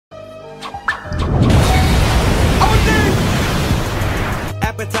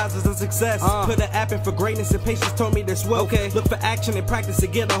success. Put an app in for greatness and patience told me this well. Okay. Look for action and practice to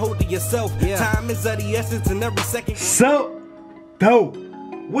get a hold of yourself. Yeah. Time is of the essence and every second. So dope.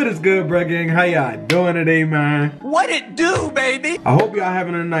 What is good, bruh gang? How y'all doing today, man? What it do, baby? I hope y'all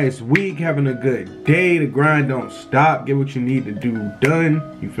having a nice week, having a good day. The grind don't stop. Get what you need to do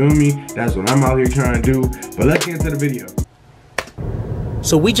done. You feel me? That's what I'm out here trying to do. But let's get into the video.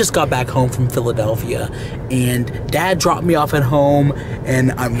 So we just got back home from Philadelphia, and Dad dropped me off at home,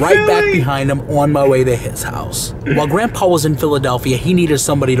 and I'm right back behind him on my way to his house. While Grandpa was in Philadelphia, he needed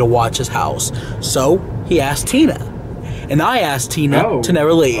somebody to watch his house, so he asked Tina. And I asked Tina to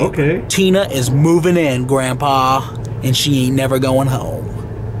never leave. Okay. Tina is moving in, Grandpa, and she ain't never going home.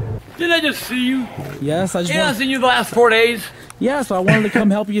 Didn't I just see you? Yes, I just I've seen you the last 4 days. Yeah, so I wanted to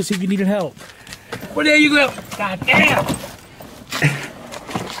come help you, see if you needed help. Where the hell you go? God damn!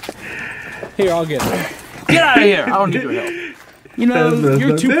 Here, I'll get it. Get out of here! I don't need your help. You know,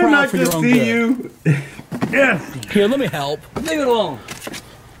 you're too proud for your own good. You. Yeah. Here, let me help. Leave it alone.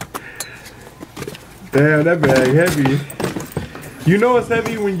 Damn, that bag heavy. You know it's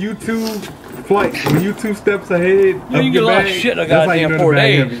heavy when you two steps ahead. Yeah, you get a lot of shit in a goddamn 4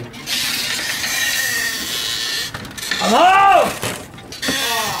 days. Heavy. Hello!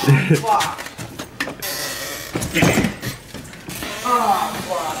 Oh,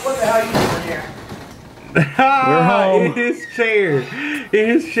 fuck. What the hell are you doing here? We're home. In his chair. In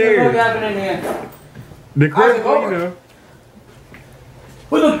his chair. What's happening here? The crib, you know.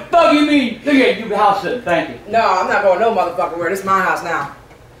 What the fuck you mean? Look at you, house sitting. Thank you. No, I'm not going no motherfucking where. This is my house now.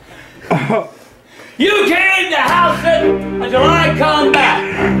 You came to house sitting until I come back.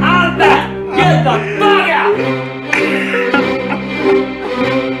 I'm back. Get the fuck out.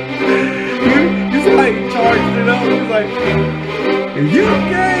 You see like he charged it up. He's like, you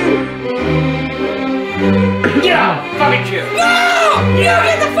came. Get out, fucking chair. No! You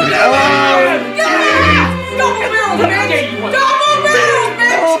get the fuck out of here! Get out! Don't move barrels, bitch! Don't move barrels,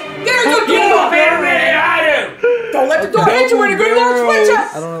 bitch! There's a door! You know better than I do! Don't let the door hit you when a good Lord switch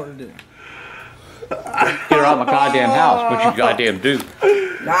us! I don't know what to do. Get her out of my goddamn house, what you goddamn do.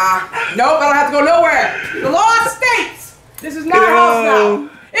 Nah, nope, I don't have to go nowhere. The law states this is my house now.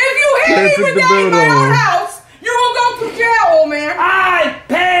 If you hit me with that in my own house, you will go to jail, old man. I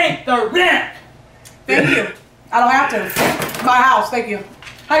paid the rent! Thank you. I don't have to. My house, thank you.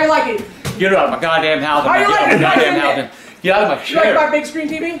 How you like it? Get her out of my goddamn house. How you like it? Goddamn house. Get out of my You chair. like my big screen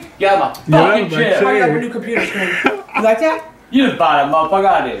TV? Get out of my fucking chair. How you like my new computer screen? You like that? You just buy that motherfucker, I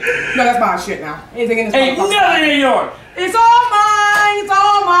did. No, that's my shit now. Anything in this Ain't nothing in yours. It's all mine. It's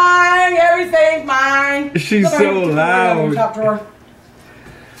all mine. Everything's mine. She's so loud. Top drawer.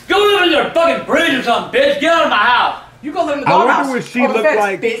 Go live in your fucking bridge or something, bitch. Get out of my house. You go live in the I doghouse. wonder what she looked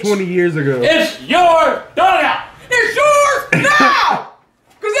like bitch. 20 years ago. It's your doghouse. It's yours now!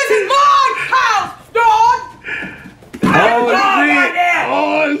 Because this is my house, dog! Oh, shit.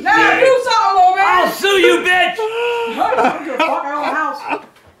 Oh, shit. Now do something, old man! I'll sue you, bitch! I don't give a fuck, I own a house.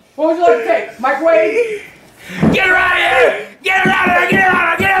 What would you like to take? Microwave? Get her out of here! Get her out of here! Get her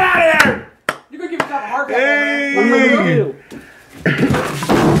out of here! Get her out of here! You could give yourself a hard time, Hey. man. What are you gonna do?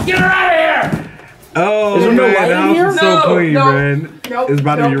 Get her out of here! Oh, Is there no man, light the in house here? is so clean, man. Nope. It's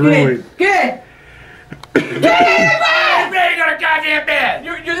about to be Get ruined. in. Get in! Get in, man! Ready to go to goddamn bed!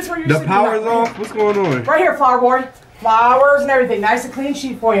 You're this where you're The sleeping power's now. off? What's going on? Right here, flower boy. Flowers and everything. Nice and clean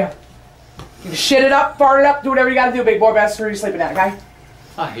sheet for you. You can shit it up, fart it up, do whatever you gotta do, big boy. That's where you're sleeping at, okay?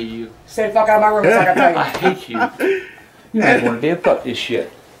 I hate you. Stay the fuck out of my room, that's all I gotta tell I you. hate you. You don't want to damn fuck this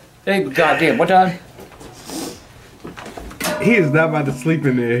shit. Hey, goddamn, what time? He is not about to sleep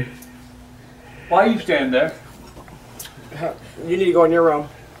in there. Why are you standing there? You need to go in your room.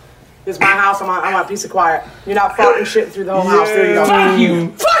 This is my house. I want a piece of quiet. You're not farting shit through the whole house. There you go. Fuck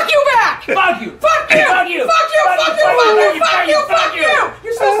you! Fuck you back! Fuck you! Fuck you! Fuck you! Fuck you! Fuck you! Fuck you! Fuck you! Fuck you!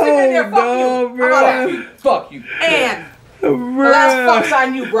 You're still sleeping in there. Fuck you! How about that? Fuck you! And the last fuck's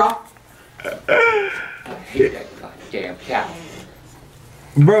on you, bro. I hate that goddamn cow.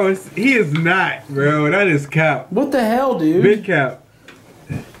 Bro, he is not, bro. That is cap. What the hell, dude? Big cap.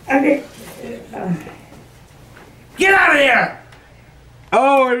 Okay. Get out of here!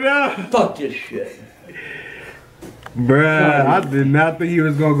 Oh, no. Fuck this shit. Bruh, I did not think he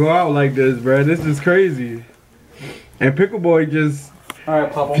was going to go out like this, bruh. This is crazy. And Pickle Boy just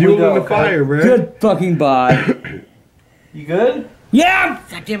fueling the fire, bruh. Good fucking bye. You good? Yeah!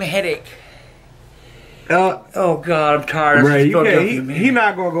 Goddamn a headache. Oh God, I'm tired. Bruh, he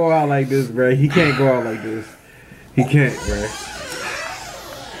not gonna go out like this, bruh. He can't go out like this. He can't, bruh.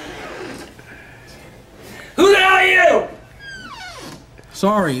 Who the hell are you?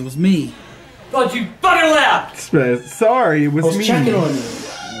 Sorry, it was me. Thought you fucking left. Sorry, it was me. Checking on you.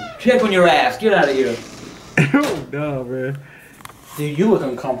 Check on your ass. Get out of here. Oh no, man. Dude, you look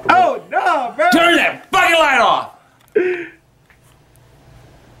uncomfortable. Oh no, bro. Turn that fucking light off.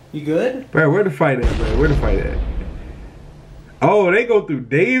 You good? Bro, where the fight at, bro? Where the fight at? Oh, they go through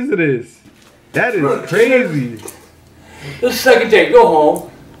days of this. That is crazy. This is the second day. Go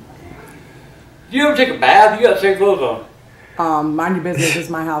home. Do you ever take a bath? You gotta take clothes on. Mind your business. This is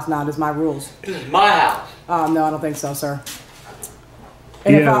my house now. This is my rules. This is my house. No, I don't think so, sir.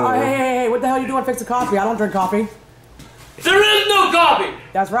 And if hey, what the hell are you doing fixing coffee? I don't drink coffee. There is no coffee.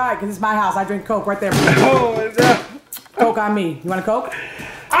 That's right, because it's my house. I drink Coke right there. Oh, no. Coke on me. You want a Coke?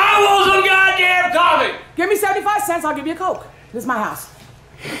 I want some goddamn coffee. Give me 75 cents. I'll give you a Coke. This is my house.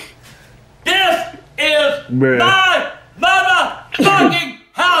 This is Bruh. my motherfucking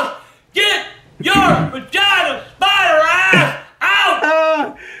house. Get your vagina spider ass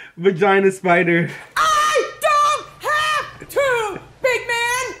out. Vagina spider. I don't have to, big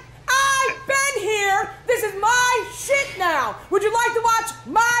man. I've been here. This is my shit now. Would you like to watch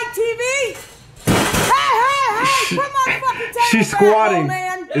my TV? Hey, put my fucking table She's back, squatting. old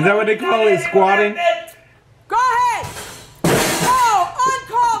man. Is that what they call it? Squatting? Go ahead. Oh,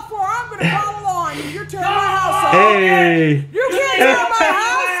 uncalled for. I'm going to call along. You're turning my house off. Hey. You can't turn my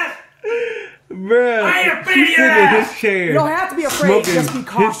house. Bruh. I am She's sitting in his chair. You don't have to be afraid. Smoking Just be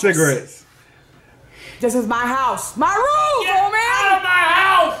cautious. his cigarettes. This is my house. My rules, Get old man. out of my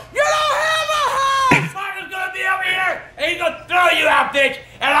house. You don't have a house. Fucker's gonna be over here and he's gonna throw you out, bitch,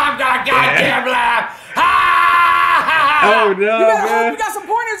 and I'm gonna goddamn laugh. Oh no, You better hope man. you got some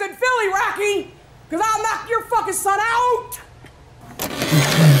pointers in Philly, Rocky. Because I'll knock your fucking son out.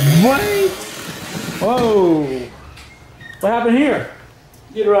 What? Whoa. What happened here?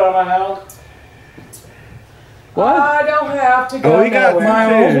 Get her out of my house. What? I don't have to go Oh, he got nowhere.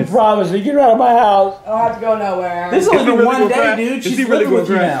 my Uncle promised me. Get her out of my house. I don't have to go nowhere. This is Is he only really one gonna day, cry? dude. Is She's he really living with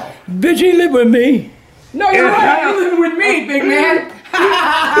you gonna now. Bitch, he live with me. No, you're right. You're living with me, big man.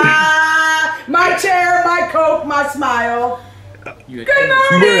 My chair, my Coke, my smile. Good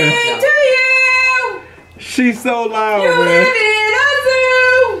morning to you. She's so loud, You man. live in a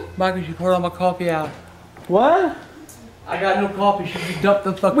zoo. Michael, you poured all my coffee out. What? I got no coffee. She dumped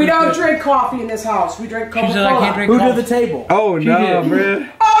the fucking We don't drink coffee in this house. We drink Coca-Cola. She said I can't drink Who coffee. did the table? Oh no, did.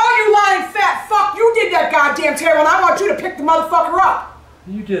 man. Oh, you lying fat fuck. You did that goddamn table, and I want you to pick the motherfucker up.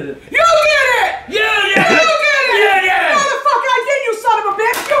 You did it. You did it! You did You it! did it! You did it! Motherfucker, I did, you son of a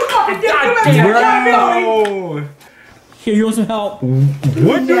bitch! You fucking did it! You better Goddamn take accountability! Bro. Here, you want some help?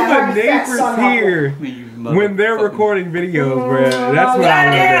 What do Yeah, the fat son neighbors of a- hear when they're recording videos, bruh? That's what I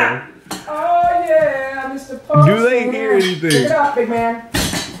want to know. Oh yeah, Mr. Post. Do they hear anything? Pick it up, big man.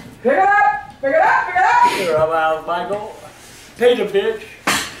 Pick it up! Pick it up! Pick it up! Get her out of my house, Michael. Pay the bitch.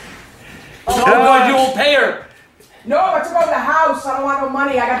 Oh, God, you won't pay her. No, I took over the house. I don't want no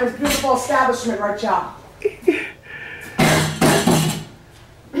money. I got this beautiful establishment right here.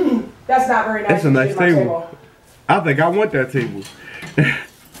 That's not very nice. That's a You nice did my table. I think I want that table.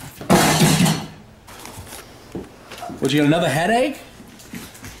 Would you get another headache?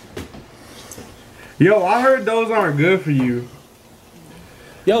 Yo, I heard those aren't good for you.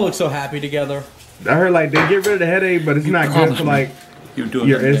 Y'all look so happy together. I heard like they get rid of the headache, but it's not good for like You're doing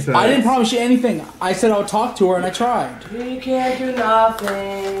your everything. insides. I didn't promise you anything. I said I would talk to her, and I tried. You can't do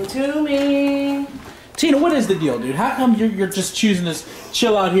nothing to me. Tina, what is the deal, dude? How come you're just choosing to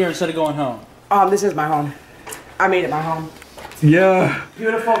chill out here instead of going home? This is my home. I made it my home. Yeah,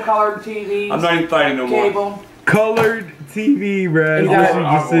 Beautiful colored TV. I'm not even fighting no more. Cable. colored TV, bruh. You That's got-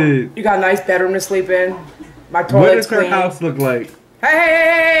 what you just said. You got a nice bedroom to sleep in. My What toilet's does her clean. house look like?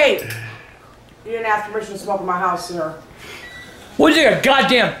 Hey! You didn't ask permission to smoke in my house, sir. What's you a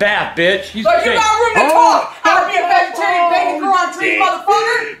goddamn bath, bitch? You But you got room to Oh. talk! How to be a vegetarian, bacon, grow on trees,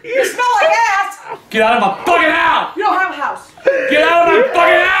 motherfucker! You smell like ass! Get out of my fucking house! You don't have a house! Get out of my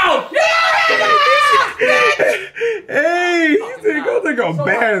fucking house! You don't have a house, bitch! Hey, you said go take a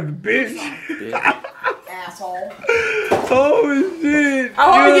bath, bitch. Asshole. Oh shit. I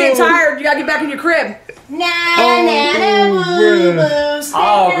hope you Yo. get tired. You gotta get back in your crib. I'll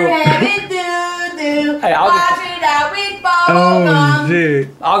go. Hey, I'll Wash just, it out with Oh bubblegum. shit.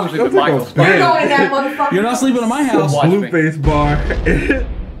 I'll go sleep Go with take a Michael. You're bath. going in that motherfucker. You're not sleeping in my house. Watch Blue me. face bar.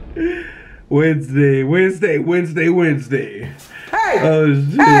 Wednesday. Hey! Oh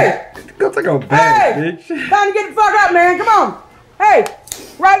shit. Hey! Go take a bath, Hey! bitch. Time to get the fuck up, man. Come on. Hey!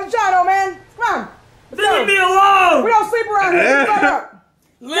 Rise and shine, old man. Come on. Leave me alone! We don't sleep around here. Get the fuck up.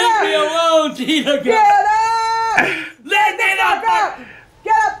 Leave me alone, Tina! Get up! Let me Fuck the up!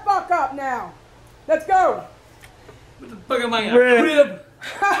 Get the fuck up now. Let's go. fuck am I in a Bruh. crib?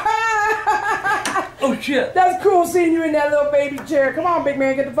 Oh shit. That's cool seeing you in that little baby chair. Come on, big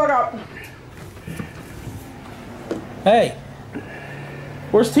man, get the fuck out. Hey,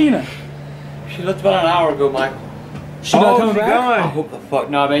 where's Tina? She left about an hour ago, Michael. She not coming back? I Gone. hope the fuck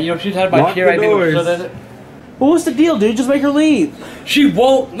not, man. You know, she's had my Lock chair. the I think doors. in it. Well, what's the deal, dude? Just make her leave. She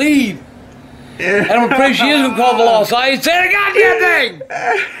won't leave. And I'm afraid she is going to call the law, so I ain't saying a goddamn thing.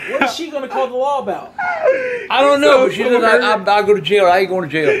 What is she gonna call the law about? I don't know, but she said I'll go to jail. I ain't going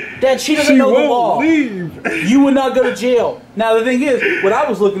to jail. Dad, she doesn't She know the won't law. leave. You would not go to jail. Now the thing is, what I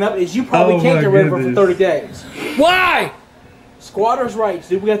was looking up is you probably Oh can't my get rid of her for goodness. 30 days. Why? Squatters' rights,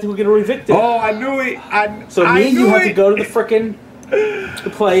 dude. We have to get her evicted. Oh, I knew it. So I me and you knew have it. to go to the frickin'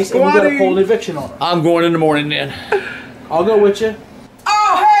 place and we gotta pull an eviction on her. I'm going in the morning then. I'll go with you.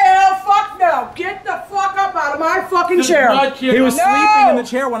 Oh, hell, fuck no. Get the fuck up out of my fucking chair. He was No! sleeping in the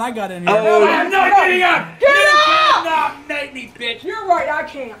chair when I got in here. Oh, I'm not getting up. Get You up! cannot make me, bitch. You're right, I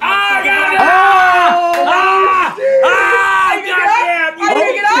can't. I got it. Are you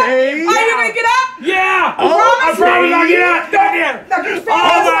gonna get up? Are you gonna get up? Yeah. I probably not get up. Goddamn. Now get your face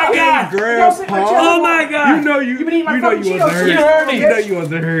Oh my up. God. Go sit in my chair. Oh my God. You know you been eating my you know fucking you Cheetos. wasn't hurt. You heard me. You know you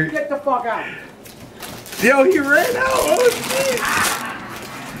wasn't hurt. Get the fuck out. Yo, he ran out. Oh shit.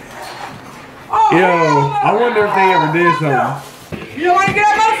 Oh, Yo, hell no. I wonder if they ever did something. You don't want to get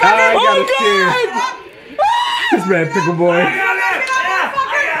up, motherfucker? I got a Get chair. up. This man, pickle boy. Get up,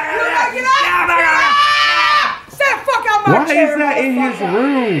 motherfucker. You wanna get up? Stay the fuck out my Why chair, is that in his motherfucker.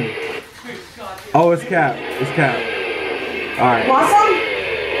 room? Oh, it's Cap. It's Cap. Alright. Want some?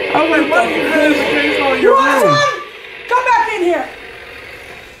 I was like, why do you have the case on You your want room? some? Come back in here.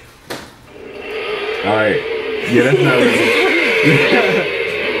 Alright. Yeah, that's not real.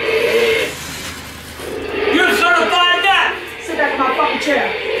 You're certified that. Sit back in my fucking chair.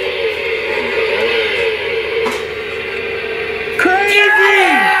 Crazy!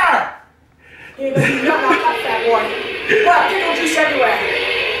 You ain't gonna do nothing out that fat boy. Well, pickle juice everywhere.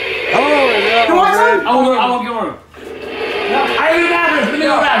 Oh, no. You want some? I won't give her. I ain't bathroom. Let me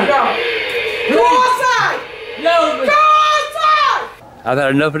go bathroom. Go outside! No. Go outside! I've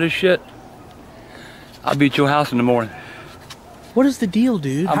had enough of this shit. I'll be at your house in the morning. What is the deal,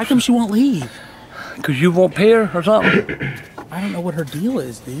 dude? How come she won't leave? Cause you won't pay her or something. I don't know what her deal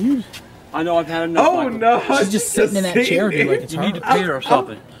is, dude. I know I've had enough. Oh, Michael. no. She's just sitting in that chair, dude, like it's You her. need to pay her or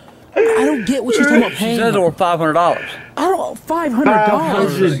something. I don't get what she's talking about She paying. says over $500. I don't $500.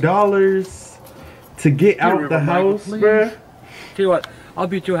 $500 to get out the house, bruh. Tell you what, I'll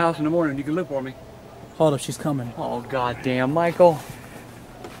be at your house in the morning. You can look for me. Hold up, she's coming. Oh goddamn, Michael.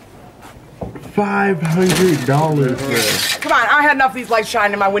 $500, bruh. Come on, I had enough of these lights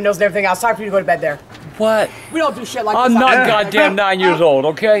shining in my windows and everything else. Time for you to go to bed there. What? We don't do shit like I'm this. not goddamn 9 years old,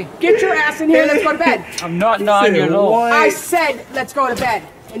 okay? Get your ass in here and let's go to bed. I'm not 9 years old. What? I said let's go to bed.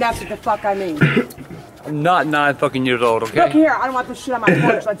 And that's what the fuck I mean. I'm not 9 fucking years old, Look okay? here, I don't want this shit on my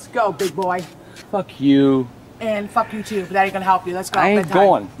porch. Let's go, big boy. Fuck you. And fuck you too, but that ain't gonna help you. Let's go. I ain't bedtime.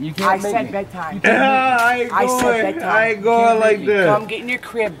 going. You can't I make said me. bedtime. I ain't I said going. bedtime. I ain't going like Come that. get in your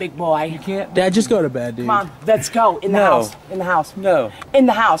crib, big boy. You can't. Dad, just go to bed, dude. Come on, let's go. In the No. house. In the house. No. In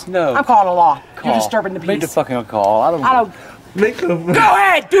the house. No. I'm calling the law. You're Call. disturbing the peace. Make the fucking call. I I don't. Make the Go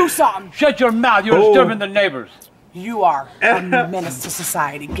ahead, do something. Shut your mouth. You're Oh. disturbing the neighbors. You are a menace to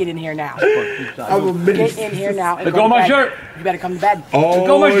society. Get in here now. I'm a Get in here now. And Let go go of to my bed. shirt. You better come to bed. Oh,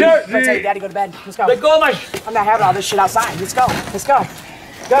 go my shirt. I'm gonna tell you, shit. Daddy, go to bed. Let's go. Let go of my. I'm not having all this shit outside. Let's go. Let's go.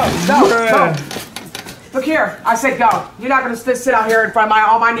 Go. Go. Go. Bruh. Look here. I said go. You're not gonna sit out here in front of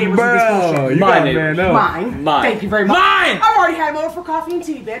all my neighbors with this Bro, bullshit. you My gotta neighbors. man up. Mine. Mine. Thank you very much. Mine. I've already had him over for coffee and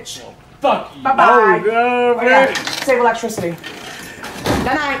tea, bitch. Fuck you. Bye bye. Oh, no, Oh, yeah. man. Save electricity. Good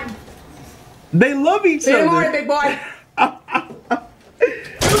night. They love each See you in the morning, other. big boy.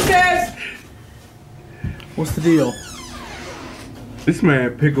 Who cares? What's the deal? This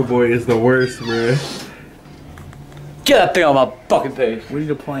man, Pickle Boy, is the worst, bruh. Get that thing on my fucking face. We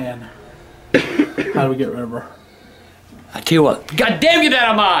need a plan. How do we get rid of her? I tell you what. Goddamn, get that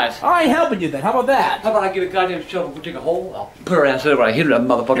out of my eyes. I ain't helping you then. How about that? How about I get a goddamn shovel, go take a hole, I'll put her ass over, I hit her with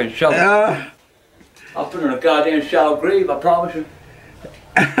that motherfucking shovel. I'll put her in a goddamn shallow grave, I promise you.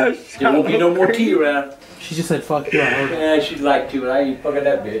 There won't be no more tea around. She just said, fuck you, I heard her. Yeah, she'd like to, but I ain't fucking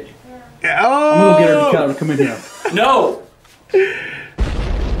that bitch. Oh! I'm gonna get her to tell her to come in here. No!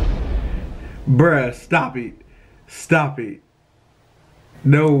 Bruh, stop it. Stop it.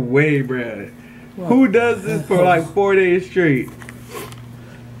 No way, bruh. Who does this for like 4 days straight?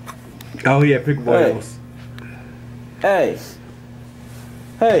 Oh yeah, Pickle Boy Hey. knows. Hey.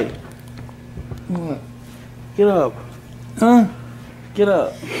 Hey. What? Get up. Huh? Get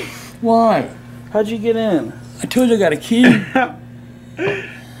up. Why? How'd you get in? I told you I got a key.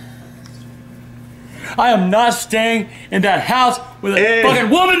 I am not staying in that house with a fucking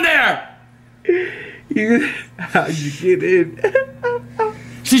woman there. How'd you get in?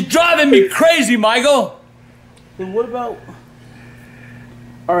 She's driving me crazy, Michael. Then what about...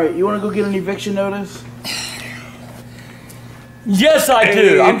 Alright, you want to go get an eviction notice? Yes, I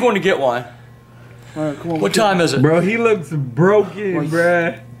do. I'm going to get one. Alright, come on. What time is it? Bro, he looks broken,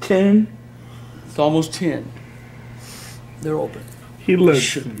 bruh. 10. It's almost 10. They're open. He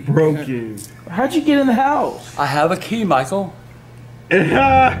looks broken. How'd you get in the house? I have a key, Michael.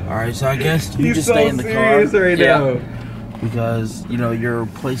 Alright, so I guess you just stay in the car. Right now. Because, you know, your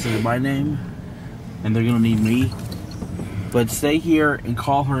place is in my name. And they're gonna need me. But stay here and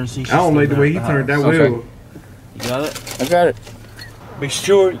call her and see if she's I don't like the way he house. turned that Okay. wheel. You got it? I got it. Make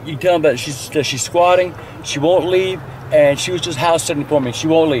sure you tell them that she's squatting, she won't leave, and she was just house sitting for me. She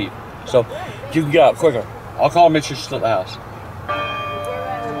won't leave. So you can get out quicker. I'll call her and make sure she's at the house.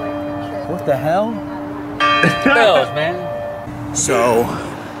 What the hell? Bells, man. So,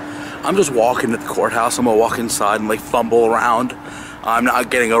 I'm just walking to the courthouse. I'm gonna walk inside and like fumble around. I'm not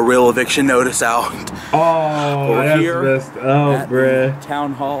getting a real eviction notice out. Oh, Over that's here messed up, bruh.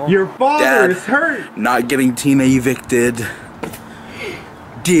 Town hall. Your father Dad, is hurt. Not getting Tina evicted.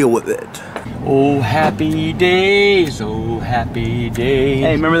 Deal with it. Oh, happy days. Oh, happy days.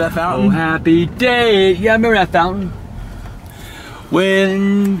 Hey, remember that Oh, fountain? happy days. Yeah, I remember that fountain.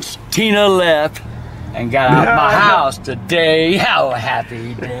 When Tina left and got out of my house today. Oh,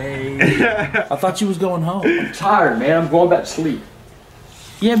 happy day. I thought you was going home. I'm tired, man. I'm going back to sleep.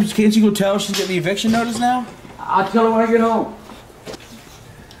 Yeah, but can't you go tell her she's getting the eviction notice now? I'll tell her when I get home.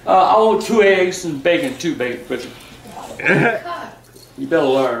 I want 2 eggs and bacon, 2 bacon, Richard. You better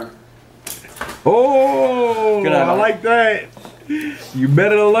learn. Oh, Good night, I Mike. like that. You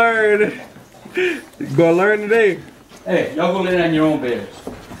better learn. You gonna learn today. Hey, y'all go lay down in your own beds.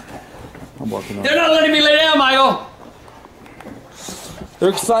 I'm working on it. They're not letting me lay down, Michael. They're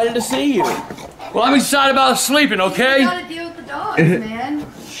excited to see you. Well, I'm excited about sleeping, okay? You gotta deal with the dogs, man.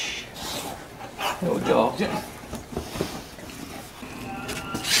 No dog.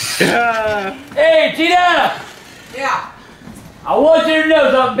 Hey, Tina! Yeah, I want you to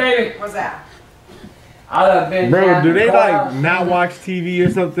know something, baby. what's that? I done been Bro, down do in they the like courthouse. not watch TV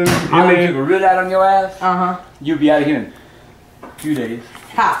or something? I done took a real out on your ass. Uh-huh. You'll be out of here in a few days.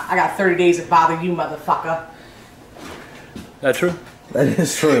 Ha, I got 30 days to bother you, motherfucker. That true? That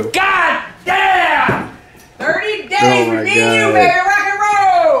is true. God damn! 30 days, Oh my we need God. you, baby. Rock and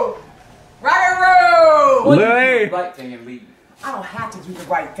roll. Rock and roll. What Hey. is the right thing and leave? I don't have to do the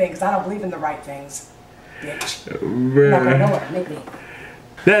right things. I don't believe in the right things. Bitch. You're not gonna know Bruh. what to make me.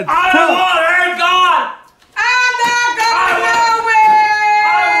 That's I don't tough. want her gone! I'm not going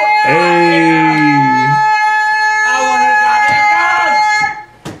nowhere. Hey. I want her goddamn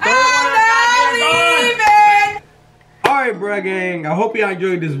gone! I'm not leaving. Alright, bruh gang, I hope y'all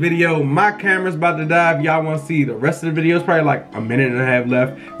enjoyed this video. My camera's about to die. If y'all want to see the rest of the video, it's probably like a minute and a half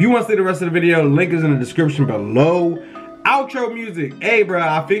left. If you want to see the rest of the video, link is in the description below. Outro music. Hey, bruh,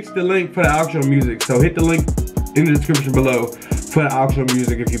 I fixed the link for the outro music. So hit the link in the description below for the outro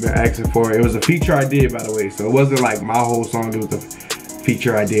music if you've been asking for it. It was a feature I did, by the way. So it wasn't like my whole song. It was a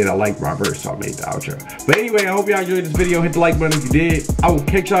feature I did. I liked my verse, so I made the outro. But anyway, I hope y'all enjoyed this video. Hit the like button if you did. I will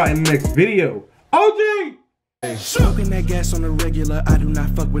catch y'all in the next video. OG! Smoking that gas on the regular, I do not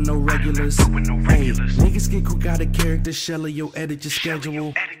fuck with no regulars. Hey, niggas get cool, got a character, shell of yo, edit your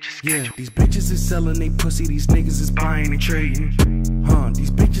schedule. Yeah, these bitches is selling they pussy, these niggas is buying and trading.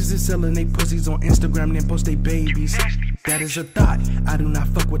 These bitches is selling they pussies on Instagram, then post they babies. That is a thought, I do not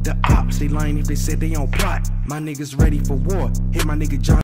fuck with the ops, they lying if they said they on plot. My niggas ready for war, hit my nigga John.